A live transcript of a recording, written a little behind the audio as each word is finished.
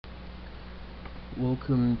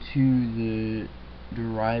Welcome to the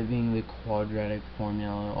deriving the quadratic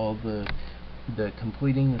formula, all the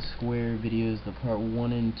completing the square videos. The part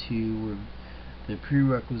 1 and 2 were the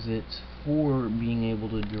prerequisites for being able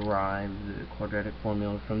to derive the quadratic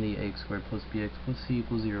formula from the x squared plus bx plus c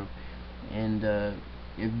equals 0. And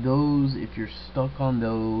if you're stuck on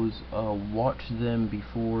those, watch them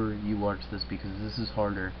before you watch this, because this is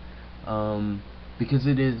harder. Because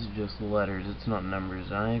it is just letters, it's not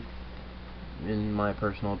numbers. I, in my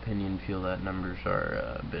personal opinion, feel that numbers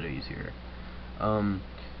are a bit easier.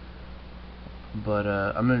 But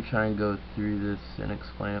I'm going to try and go through this and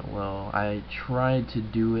explain it well. I tried to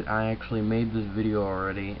do it. I actually made this video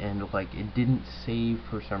already, and it didn't save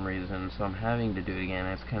for some reason, so I'm having to do it again.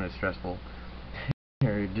 It's kind of stressful.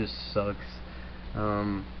 It just sucks,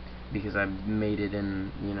 because I made it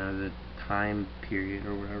in, the time period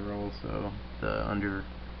or whatever, also the under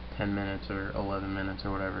 10 minutes or 11 minutes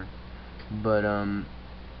or whatever. But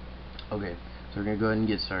okay, so we're gonna go ahead and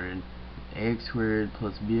get started. Ax squared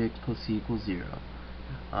plus bx plus c equals 0.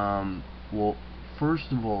 Well,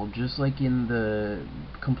 first of all, just like in the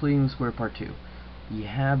completing the square part 2, you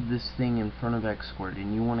have this thing in front of x squared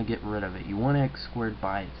and you want to get rid of it. You want x squared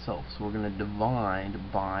by itself, so we're going to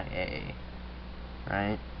divide by a,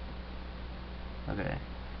 right? Okay,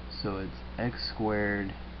 so it's x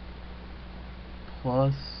squared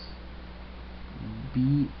plus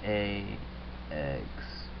bax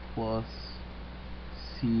plus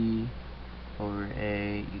c over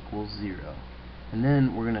a equals 0. And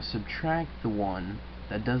then we're going to subtract the one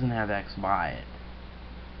that doesn't have x by it.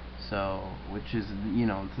 So, which is,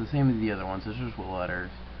 it's the same as the other ones, it's just with letters.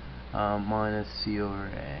 Minus c over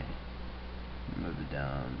a. Move it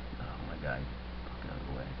down. Oh my god, fuck out of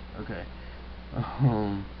the way. Okay.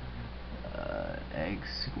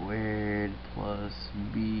 X squared plus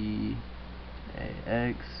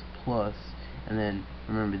bax plus, and then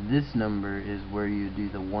remember, this number is where you do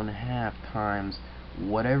the 1/2 times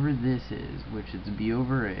whatever this is, which is b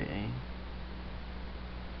over a,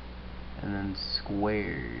 and then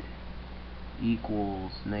squared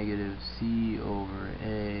equals negative c over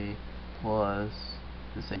a plus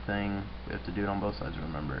the same thing. We have to do it on both sides,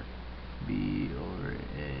 remember. B over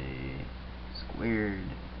a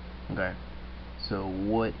squared. Okay, so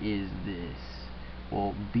what is this?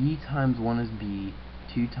 Well, b times 1 is b,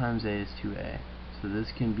 2 times a is 2a. So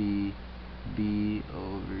this can be b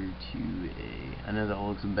over 2a. I know that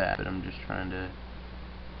looks bad, but I'm just trying to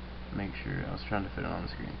make sure. I was trying to fit it on the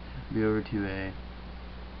screen. B over 2a.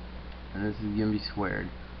 And this is going to be squared.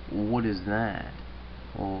 What is that?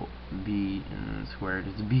 Well, b and then squared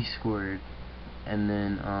is b squared. And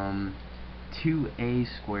then 2a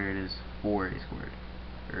squared is 4a squared.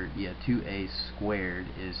 Or, yeah, 2a squared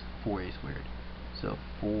is 4a squared. So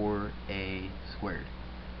 4a squared.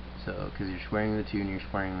 So, because you're squaring the 2 and you're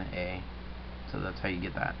squaring the a. So that's how you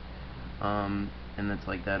get that. And it's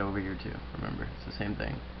like that over here too. Remember, it's the same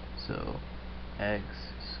thing. So x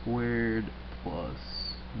squared plus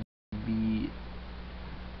b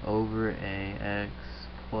over a x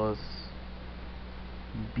plus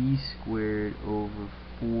b squared over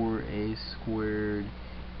 4a squared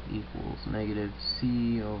equals negative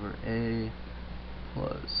c over a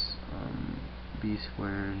plus b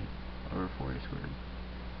squared over 4a squared.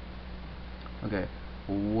 Okay,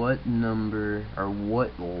 what number, or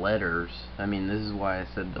what letters, I mean, this is why I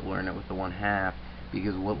said to learn it with the 1/2,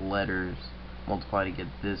 because what letters multiply to get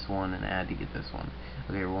this one and add to get this one?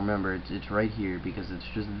 Okay, remember, it's right here, because it's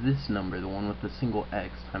just this number, the one with the single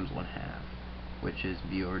x, times 1/2, which is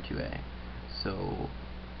b over 2a. So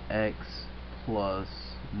x plus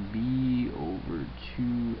b over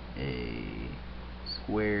 2a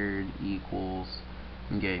squared equals,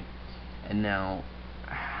 okay, and now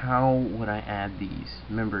how would I add these?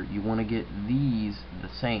 Remember, you want to get these the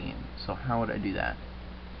same, so how would I do that?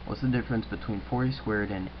 What's the difference between 4a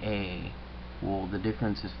squared and a? Well, the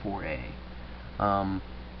difference is 4a,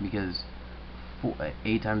 because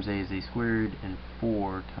a times a is a squared, and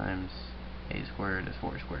 4 times a squared is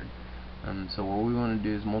 4 squared. So what we want to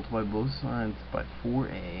do is multiply both sides by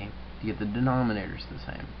 4a to get the denominators the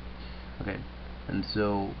same. Okay, and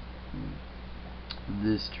so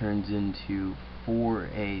this turns into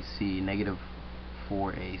 4ac, negative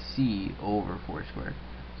 4ac over 4 squared.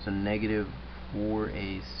 So negative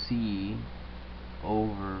 4ac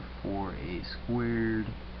over 4a squared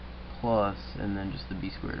plus, and then just the b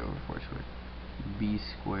squared over 4 squared. B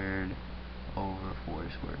squared over 4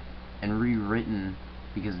 squared. And rewritten,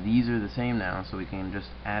 because these are the same now, so we can just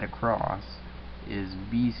add across, is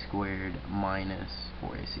b squared minus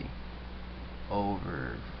 4ac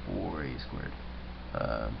over 4a squared.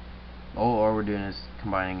 all we're doing is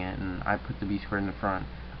combining it, and I put the b squared in the front,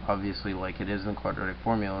 obviously like it is in the quadratic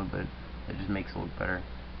formula, but it just makes it look better.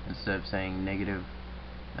 Instead of saying negative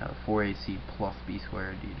 4ac plus b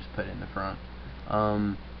squared, you just put it in the front.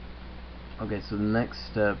 Okay, so the next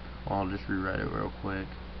step, I'll just rewrite it real quick.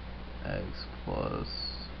 X plus,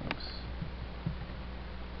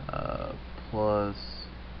 plus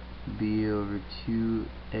b over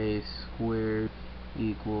 2a squared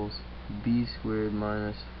equals b squared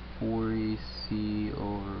minus 4ac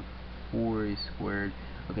over 4a squared.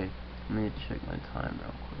 Okay, let me check my time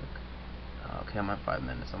real quick. Okay, I'm at 5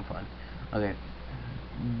 minutes, I'm fine. Okay,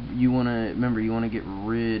 you want to remember, you want to get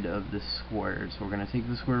rid of the squared, so we're going to take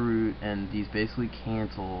the square root, and these basically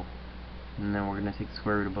cancel, and then we're going to take the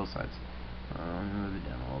square root of both sides. Let me move it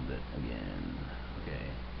down a little bit again.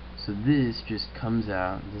 Okay, so this just comes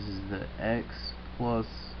out, this is the x plus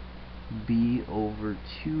b over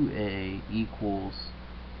 2a equals,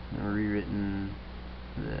 rewritten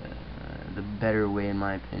the better way in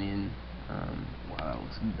my opinion. Wow, that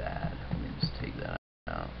looks bad. Let me just take that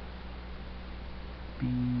out.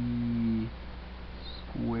 B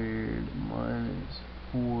squared minus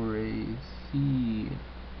 4ac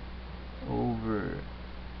over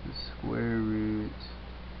the square root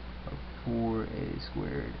of 4a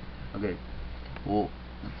squared. Okay, well,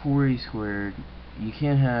 4a squared, you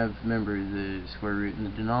can't have, remember, the square root in the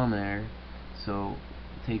denominator, so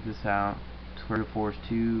take this out. Square root of 4 is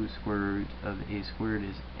 2, square root of a squared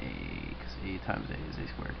is a, because a times a is a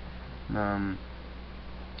squared.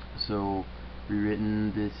 So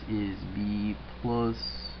rewritten, this is b plus,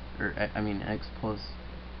 or I mean x plus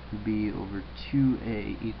b over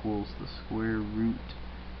 2a equals the square root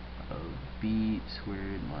of b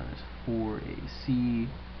squared minus 4ac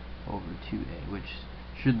over 2a, which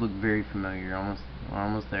should look very familiar. We're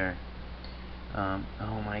almost there.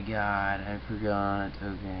 Oh my god, I forgot.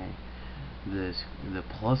 Okay, the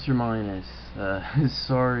plus or minus.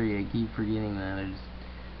 Sorry, I keep forgetting that. I just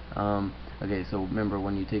okay, so remember,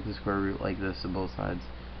 when you take the square root like this on both sides,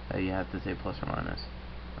 you have to say plus or minus.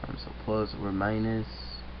 So plus or minus,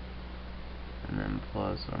 and then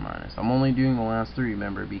plus or minus. I'm only doing the last three,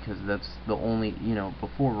 remember, because that's the only,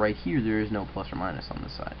 before right here there is no plus or minus on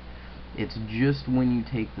this side. It's just when you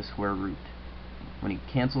take the square root. When you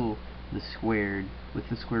cancel the squared with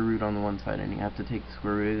the square root on the one side and you have to take the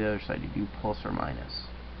square root of the other side, you do plus or minus.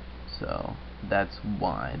 So that's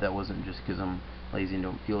why. That wasn't just because I'm lazy and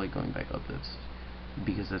don't feel like going back up. That's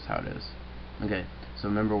because that's how it is. Okay, so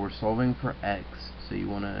remember, we're solving for x, so you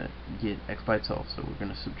want to get x by itself, so we're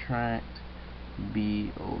going to subtract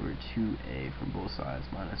b over 2a from both sides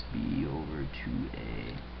minus b over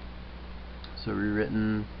 2a. So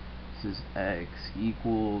rewritten, this is x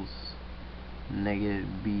equals negative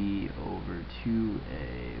b over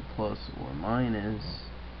 2a plus or minus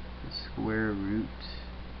the square root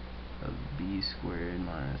of b squared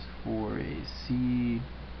minus 4ac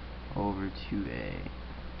over 2a.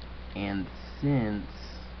 And since,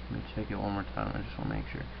 let me check it one more time, I just want to make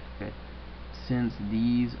sure. Okay, since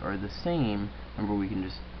these are the same, remember, we can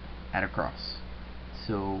just add across.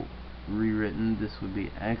 So rewritten, this would be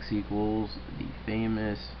x equals the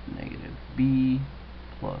famous negative b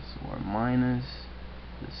plus or minus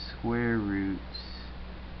the square root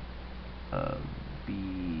of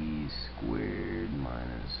b squared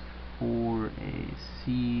minus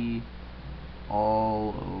 4ac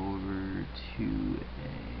all over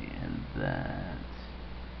 2a, and that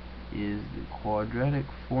is the quadratic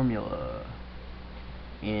formula.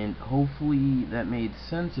 And hopefully that made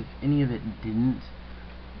sense. If any of it didn't,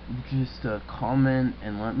 just comment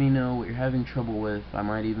and let me know what you're having trouble with. I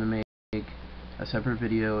might even make a separate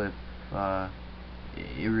video if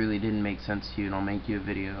it really didn't make sense to you, and I'll make you a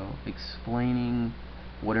video explaining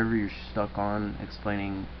whatever you're stuck on,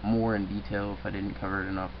 explaining more in detail if I didn't cover it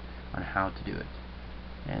enough on how to do it.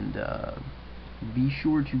 And be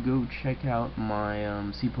sure to go check out my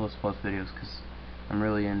C++ videos, because I'm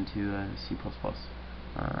really into C++.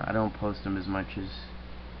 I don't post them as much as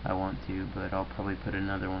I want to, but I'll probably put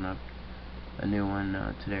another one up, a new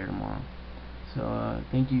one, today or tomorrow. So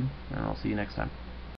thank you, and I'll see you next time.